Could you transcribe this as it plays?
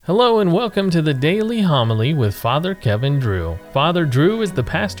Hello and welcome to the Daily Homily with Father Kevin Drew. Father Drew is the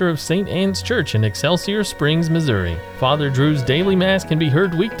pastor of St. Anne's Church in Excelsior Springs, Missouri. Father Drew's daily mass can be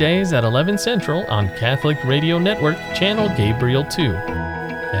heard weekdays at 11 Central on Catholic Radio Network, channel Gabriel 2.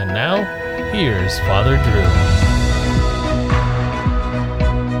 And now, here's Father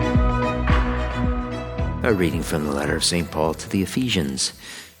Drew. A reading from the letter of St. Paul to the Ephesians.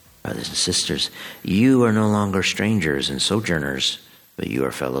 Brothers and sisters, you are no longer strangers and sojourners, but you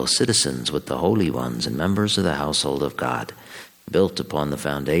are fellow citizens with the holy ones and members of the household of God, built upon the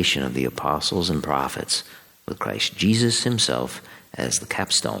foundation of the apostles and prophets, with Christ Jesus himself as the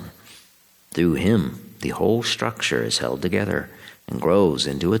capstone. Through him, the whole structure is held together and grows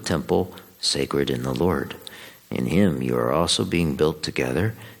into a temple sacred in the Lord. In him you are also being built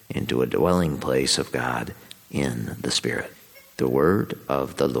together into a dwelling place of God in the Spirit. The word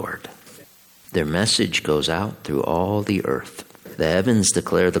of the Lord. Their message goes out through all the earth. The heavens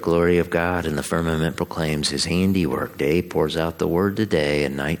declare the glory of God, and the firmament proclaims his handiwork. Day pours out the word to day,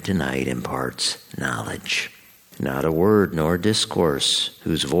 and night to night imparts knowledge. Not a word nor discourse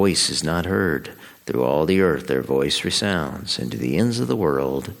whose voice is not heard. Through all the earth their voice resounds, and to the ends of the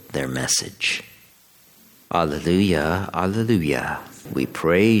world their message. Alleluia, alleluia. We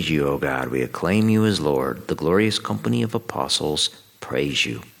praise you, O God. We acclaim you as Lord. The glorious company of apostles praise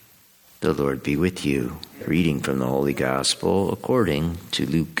you. The Lord be with you. Reading from the Holy Gospel according to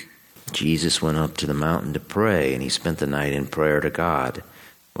Luke. Jesus went up to the mountain to pray, and he spent the night in prayer to God.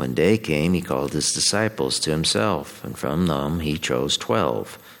 When day came, he called his disciples to himself, and from them he chose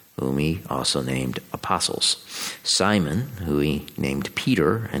 12, whom he also named apostles. Simon, who he named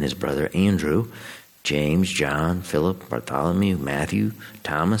Peter, and his brother Andrew, James, John, Philip, Bartholomew, Matthew,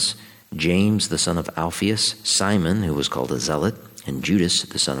 Thomas, James the son of Alphaeus, Simon, who was called a zealot, and Judas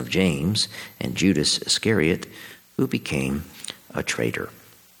the son of James, and Judas Iscariot, who became a traitor.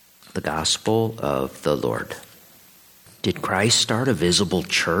 The Gospel of the Lord. Did Christ start a visible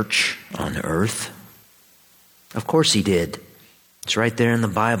church on earth? Of course he did. It's right there in the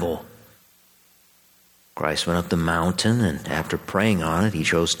Bible. Christ went up the mountain, and after praying on it, he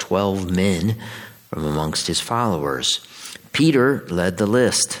chose 12 men from amongst his followers. Peter led the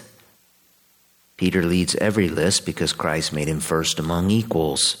list. Peter leads every list because Christ made him first among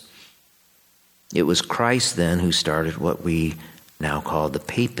equals. It was Christ then who started what we now call the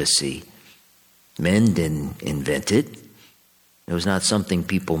papacy. Men didn't invent it. It was not something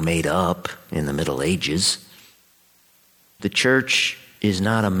people made up in the Middle Ages. The church is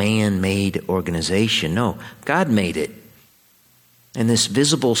not a man-made organization. No, God made it. And this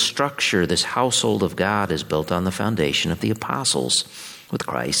visible structure, this household of God, is built on the foundation of the apostles, with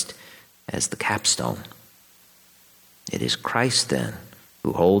Christ as the capstone. It is Christ, then,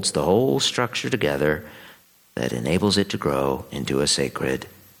 who holds the whole structure together that enables it to grow into a sacred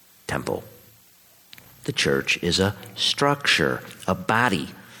temple. The church is a structure, a body,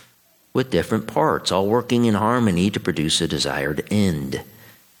 with different parts, all working in harmony to produce a desired end.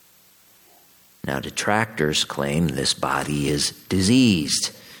 Now, detractors claim this body is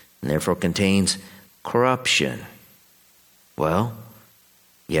diseased and therefore contains corruption. Well,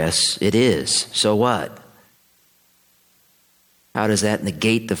 yes, it is. So what? How does that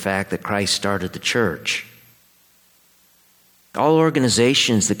negate the fact that Christ started the church? All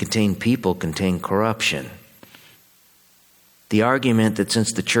organizations that contain people contain corruption. The argument that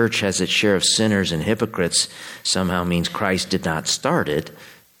since the church has its share of sinners and hypocrites somehow means Christ did not start it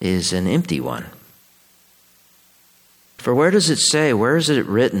is an empty one. For where does it say, where is it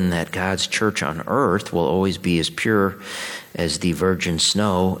written that God's church on earth will always be as pure as the virgin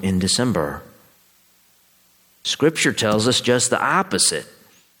snow in December? Scripture tells us just the opposite.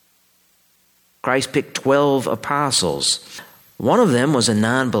 Christ picked 12 apostles. One of them was a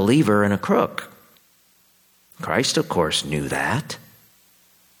non-believer and a crook. Christ, of course, knew that.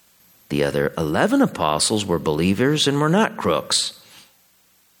 The other 11 apostles were believers and were not crooks.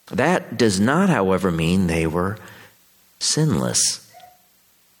 That does not, however, mean they were sinless.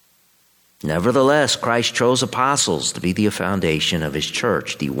 Nevertheless, Christ chose apostles to be the foundation of his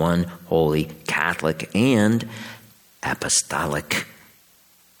church, the one holy Catholic and apostolic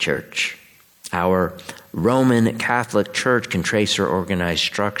church. Our Roman Catholic Church can trace her organized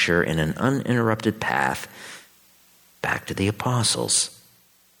structure in an uninterrupted path back to the apostles.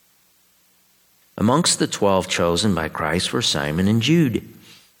 Amongst the 12 chosen by Christ were Simon and Jude.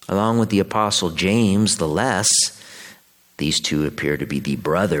 Along with the apostle James the Less, these two appear to be the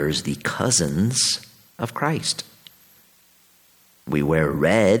brothers, the cousins of Christ. We wear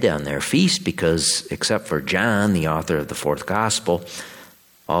red on their feast because, except for John, the author of the fourth gospel,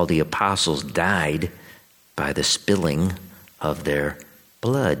 all the apostles died by the spilling of their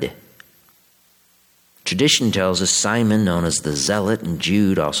blood. Tradition tells us Simon, known as the Zealot, and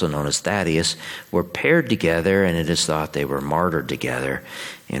Jude, also known as Thaddeus, were paired together, and it is thought they were martyred together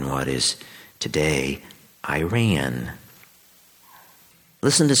in what is today Iran.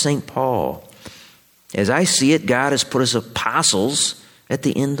 Listen to St. Paul. As I see it, God has put his apostles at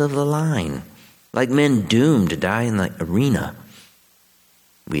the end of the line, like men doomed to die in the arena.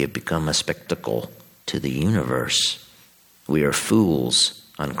 We have become a spectacle to the universe. We are fools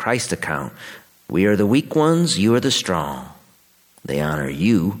on Christ's account. We are the weak ones, you are the strong. They honor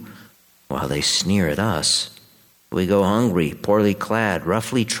you while they sneer at us. We go hungry, poorly clad,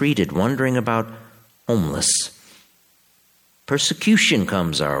 roughly treated, wondering about homeless. Persecution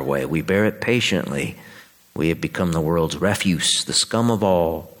comes our way. We bear it patiently. We have become the world's refuse, the scum of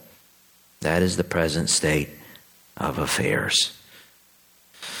all. That is the present state of affairs.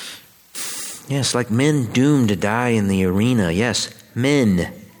 Yes, like men doomed to die in the arena. Yes,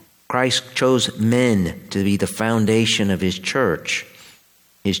 men. Christ chose men to be the foundation of his church.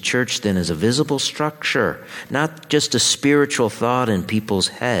 His church then is a visible structure, not just a spiritual thought in people's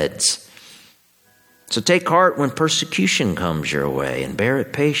heads. So take heart when persecution comes your way and bear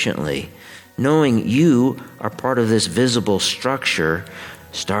it patiently, knowing you are part of this visible structure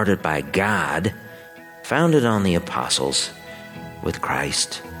started by God, founded on the apostles, with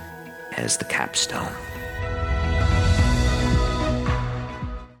Christ as the capstone.